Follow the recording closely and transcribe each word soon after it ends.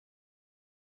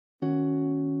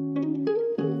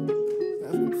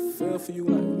for you,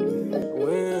 like,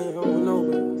 when, I don't know,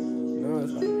 but now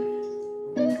it's like.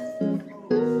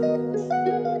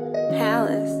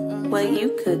 Palace, what you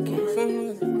cooking?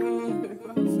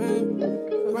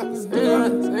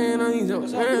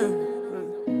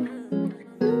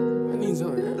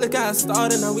 Look how I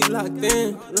started, now we locked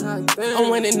in.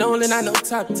 I'm winning only, I know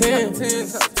top 10.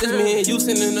 Just me and you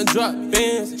sitting in the drop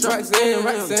fence. Rocks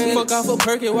in. Fuck off a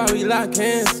perky while we lock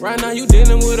hands. Right now you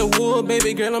dealing with a wood,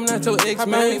 baby girl, I'm not your ex,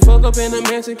 man. Fuck up in the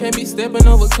mansion, can't be stepping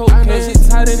over cocaine. I know she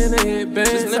tighter than a headband.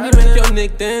 Just let me make your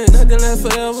neck dance. Nothing left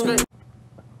forever.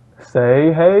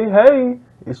 Say hey,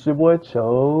 it's your boy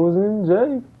Chosen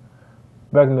J.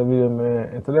 Back in the video, man,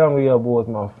 and today I'm gonna y'all boys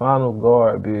my final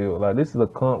guard build. Like, this is a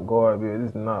comp guard build.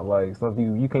 This is not like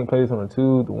something you can't play this on a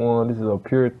 2-1. This is a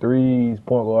pure threes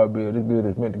point guard build. This build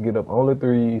is meant to get up only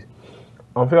threes.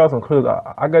 I'm sure y'all some clips.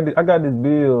 I got this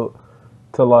build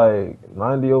to like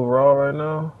 90 overall right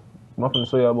now. I'm finna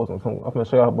show y'all boys I'm finna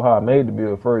show y'all how I made the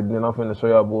build first, then I'm finna show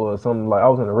y'all boys something like I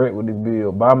was in the wreck with this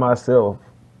build by myself.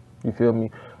 You feel me?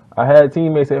 I had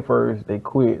teammates at first, they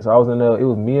quit. So I was in there, it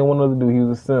was me and one other dude, he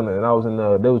was a center, and I was in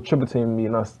there, they was triple teaming me,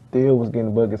 and I still was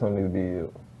getting buckets on this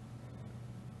build.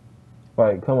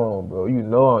 Like, come on, bro. You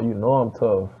know I'm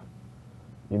tough.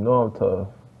 You know I'm tough.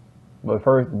 But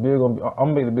first, the build gonna be,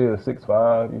 I'm gonna make the build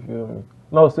 6'5", you feel me?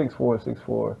 No,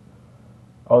 6'4".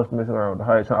 I was messing around with the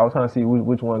height. I was trying to see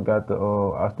which one got the,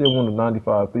 I still want the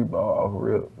 95 3-ball off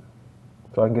rip.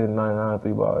 So I can get a 99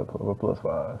 3-ball plus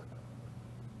 5.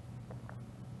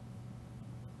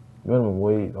 Minimum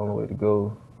weight, only way to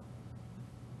go.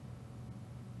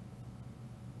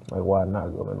 Like, why not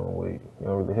go minimum weight? You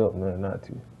don't really help nothing not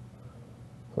to.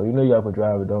 So you know you gotta put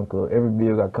driver dunk up. Every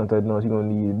build got contact dunks, you're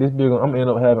gonna need it. This build, I'm gonna end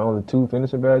up having only 2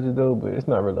 finishing badges though, but it's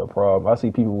not really a problem. I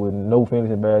see people with no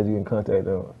finishing badges and contact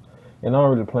dunks. And I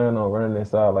don't really plan on running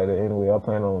inside like that anyway. I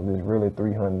plan on just really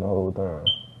 300 the whole time.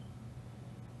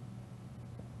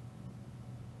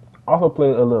 I also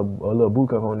played a little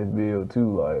boot camp on this build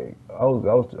too. Like, I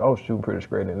was shooting pretty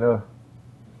straight in there.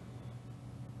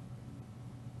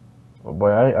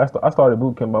 But I started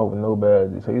boot camp out with no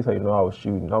badges, so you say, you know, I was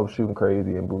shooting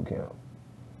crazy in boot camp.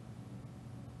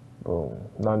 Boom,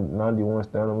 91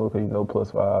 standing look, you know,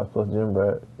 plus 5 plus gym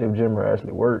rat. If gym rat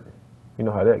actually worked, you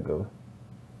know how that goes.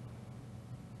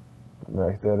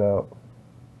 Max that out.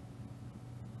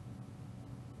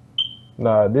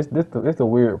 Nah, this the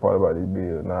weird part about this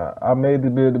build. Nah, I made the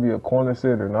build to be a corner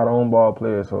setter, not an on-ball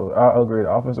player, so I upgrade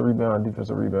offensive rebound,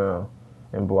 defensive rebound,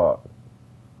 and block.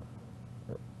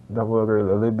 Double upgrade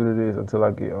a little bit of this until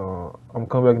I get, I'm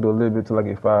coming back and do a little bit until I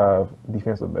get 5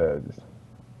 defensive badges.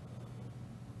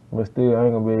 But still, I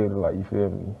ain't gonna be able to, like, you feel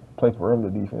me, play perimeter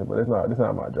defense, but that's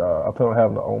not my job. I plan on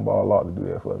having the on-ball lock to do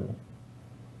that for me.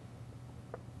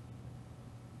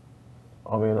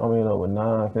 I'm in up with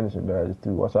 9 finishing badges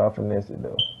too. Watch how I finesse it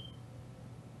though.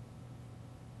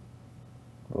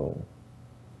 Boom.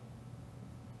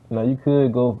 Now you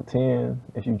could go for 10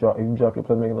 if you drop your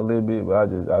playmaking a little bit, but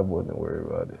I wasn't worried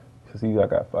about it. So see, I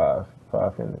got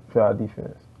 5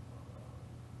 defense.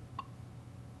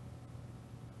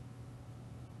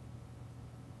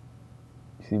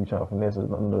 You see me trying to finesse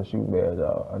another shooting badge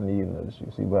out. I need another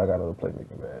shoot. See, but I got another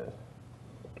playmaking badge.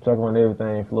 So I can run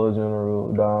everything: floor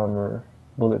general, dimer,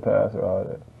 bullet passer, all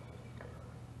that.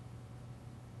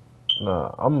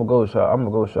 Nah, I'm gonna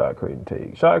go shot create and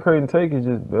take. Shot create and take is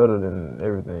just better than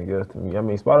everything else to me. I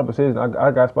mean, spot up precision,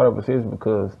 I got spot up precision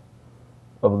because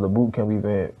of the boot camp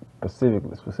event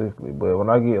specifically. But when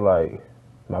I get like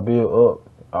my build up,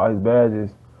 all these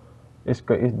badges, it's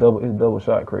double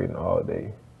shot creating all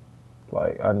day.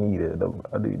 Like, I need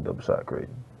double shot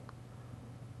creating.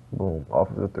 Boom,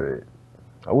 offensive threat.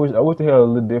 I wish they had a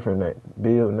little different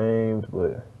build names,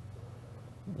 but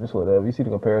just whatever. You see the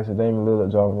comparison, Damian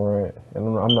Lillard, John Morant,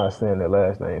 and I'm not saying that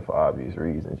last name for obvious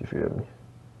reasons. You feel me?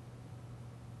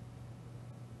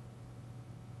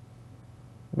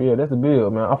 But yeah, that's the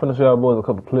build, man. I'm finna show y'all boys a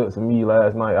couple clips of me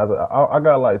last night. I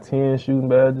got like 10 shooting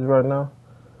badges right now.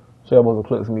 Show y'all boys a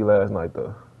clips of me last night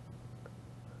though.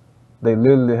 They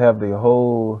literally have the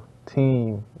whole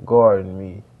team guarding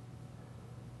me.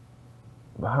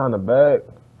 Behind the back,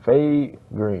 fade,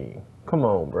 green. Come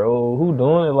on, bro. Who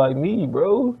doing it like me,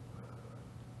 bro?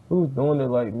 Who's doing it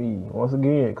like me? Once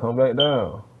again, come back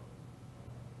down.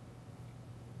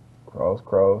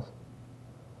 Cross.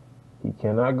 He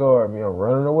cannot guard me. I'm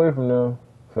running away from them.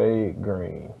 Fade,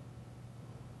 green.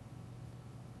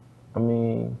 I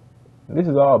mean, this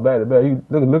is all back to back. You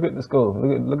look at the score.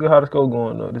 Look at how the score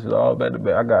going up. This is all back to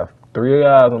back. I got 3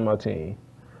 guys on my team.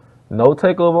 No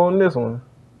takeover on this one.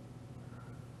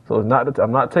 So it's not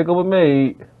I'm not takeover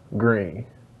made. Green.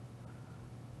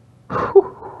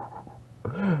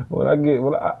 When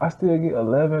I still get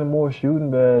 11 more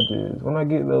shooting badges. When I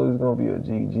get those, it's gonna be a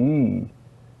GG.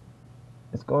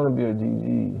 It's gonna be a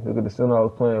GG. Look at the center I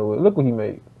was playing with. Look what he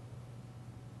made.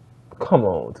 Come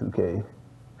on, 2K.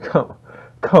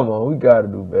 Come on. We gotta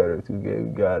do better, 2K.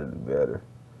 We gotta do better.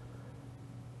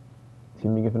 See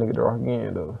me finna get the rock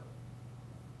again though.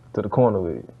 To the corner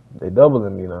with it. They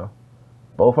doubling me now.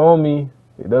 Both on me.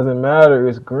 It doesn't matter.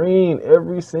 It's green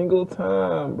every single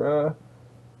time, bruh.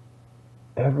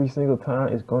 Every single time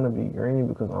it's gonna be green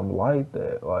because I'm like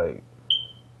that. Like,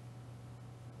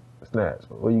 snatch.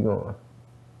 Where you going?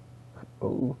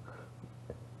 Oh,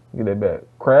 get that back.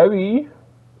 Krabby.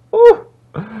 Ooh.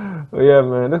 But yeah,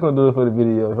 man, that's gonna do it for the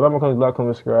video. If you're not gonna like,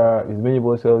 comment, subscribe. It's been your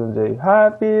boy Chosen J. How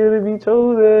I feel to be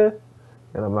chosen.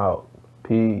 And I'm out.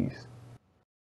 Peace.